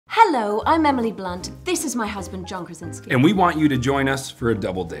Hello, I'm Emily Blunt. This is my husband, John Krasinski. And we want you to join us for a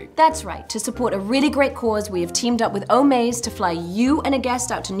double date. That's right. To support a really great cause, we have teamed up with Omaze to fly you and a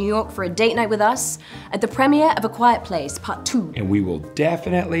guest out to New York for a date night with us at the premiere of A Quiet Place, Part 2. And we will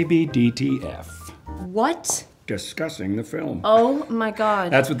definitely be DTF. What? Discussing the film. Oh my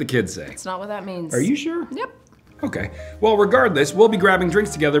God. That's what the kids say. That's not what that means. Are you sure? Yep. Okay. Well, regardless, we'll be grabbing drinks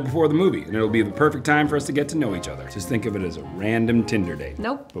together before the movie, and it'll be the perfect time for us to get to know each other. Just think of it as a random Tinder date.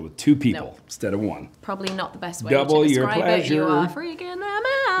 Nope. But with two people Nope. instead of one. Probably not the best way Double to your describe pleasure. it. You are freaking them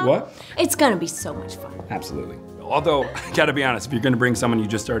out. What? It's gonna be so much fun. Absolutely. Although, I gotta be honest, if you're gonna bring someone you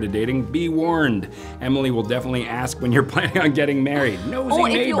just started dating, be warned. Emily will definitely ask when you're planning on getting married. Nosy Or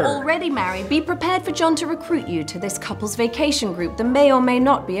neighbor. if you're already married, be prepared for John to recruit you to this couple's vacation group that may or may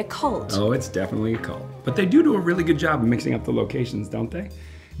not be a cult. Oh, it's definitely a cult. But they do a really good job of mixing up the locations, don't they?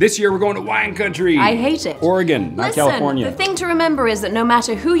 This year we're going to wine country. I hate it. Oregon, not California. The thing to remember is that no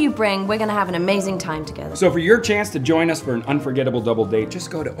matter who you bring, we're gonna have an amazing time together. So for your chance to join us for an unforgettable double date, just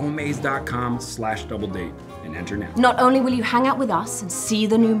go to omaze.com/double date and enter now. Not only will you hang out with us and see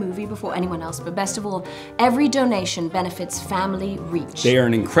the new movie before anyone else, but best of all, every donation benefits Family Reach. They are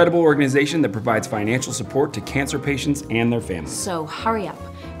an incredible organization that provides financial support to cancer patients and their families. So hurry up.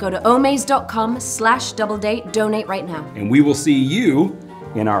 Go to omaze.com/double date, donate right now. And we will see you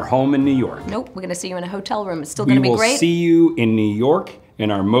in our home in New York. Nope, we're gonna see you in a hotel room. It's still gonna be We will great. see you in New York in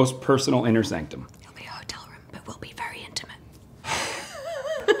our most personal inner sanctum.